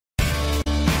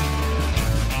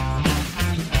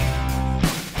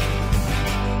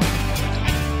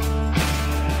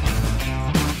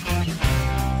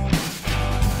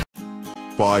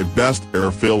5 best air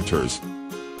filters.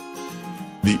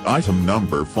 The item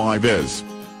number 5 is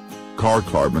car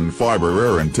carbon fiber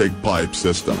air intake pipe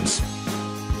systems.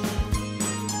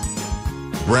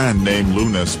 Brand name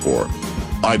Lunasport.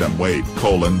 Item weight: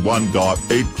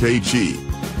 1.8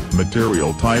 kg.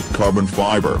 Material type: carbon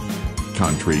fiber.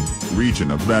 Country: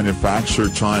 region of manufacture: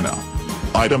 China.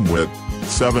 Item width: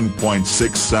 7.6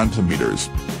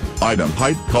 cm. Item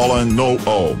height: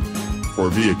 No. For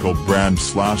vehicle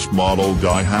brand/model: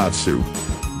 Daihatsu.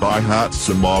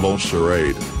 Daihatsu model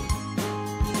Charade.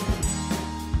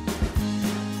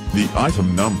 The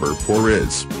item number 4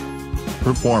 is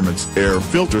Performance Air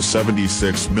Filter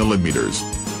 76 mm.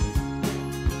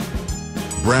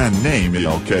 Brand name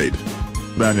Elcade.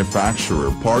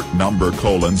 Manufacturer part number: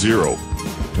 0.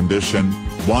 Condition: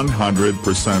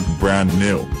 100% brand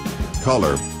new.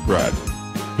 Color: red.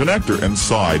 Connector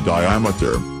inside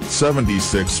diameter: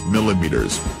 76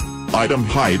 mm. Item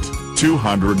height: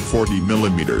 240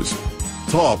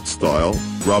 mm. Top style: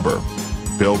 rubber.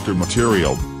 Filter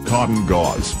material: cotton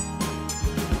gauze.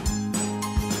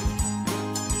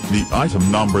 The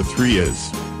item number 3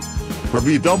 is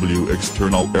VW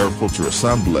external air filter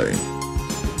assembly.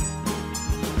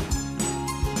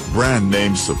 Brand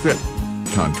name Safit.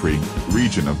 Country: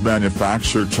 region of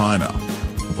manufacture: China.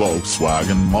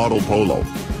 Volkswagen model Polo.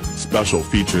 Special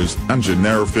features: engine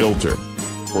air filter.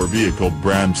 For vehicle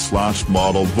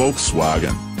brand/model: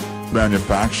 Volkswagen.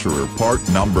 Manufacturer part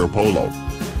number: Polo.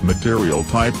 Material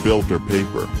type: filter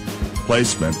paper.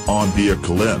 Placement on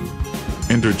vehicle: in.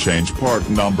 Interchange part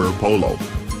number: Polo.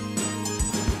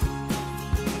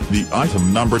 The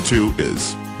item number 2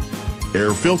 is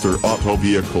Air Filter Auto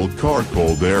Vehicle Car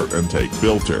Cold Air Intake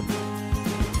Filter.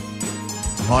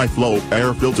 High-flow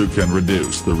air filter can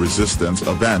reduce the resistance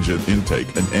of engine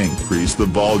intake and increase the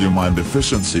volume and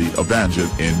efficiency of engine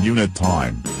in unit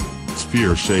time.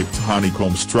 Sphere-shaped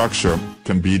honeycomb structure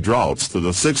can be routes to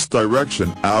the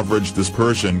 6-direction average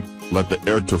dispersion, let the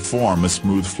air to form a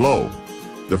smooth flow.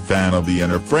 The fan of the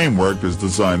inner framework is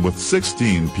designed with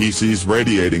 16 pieces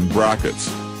radiating brackets.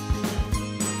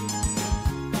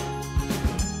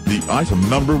 The item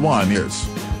number 1 is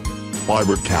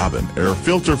Fiber Cabin Air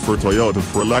Filter for Toyota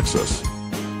for Lexus.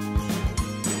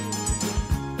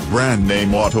 Brand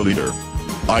name Autoleader.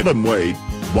 Item weight: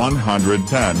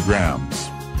 110 grams.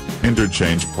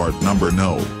 Interchange part number: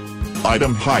 No.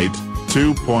 Item height: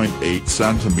 2.8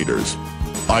 cm.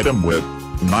 Item width: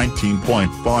 19.5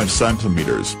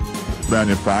 cm.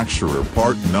 Manufacturer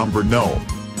part number: No.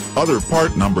 Other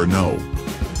part number: No.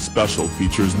 Special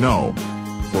features: No.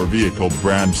 For vehicle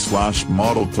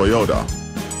brand/model: Toyota.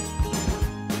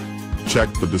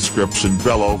 Check the description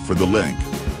below for the link.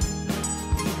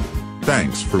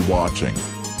 Thanks for watching.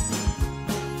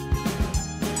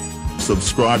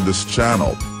 Subscribe this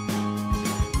channel.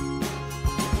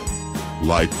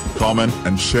 Like, comment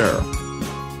and share.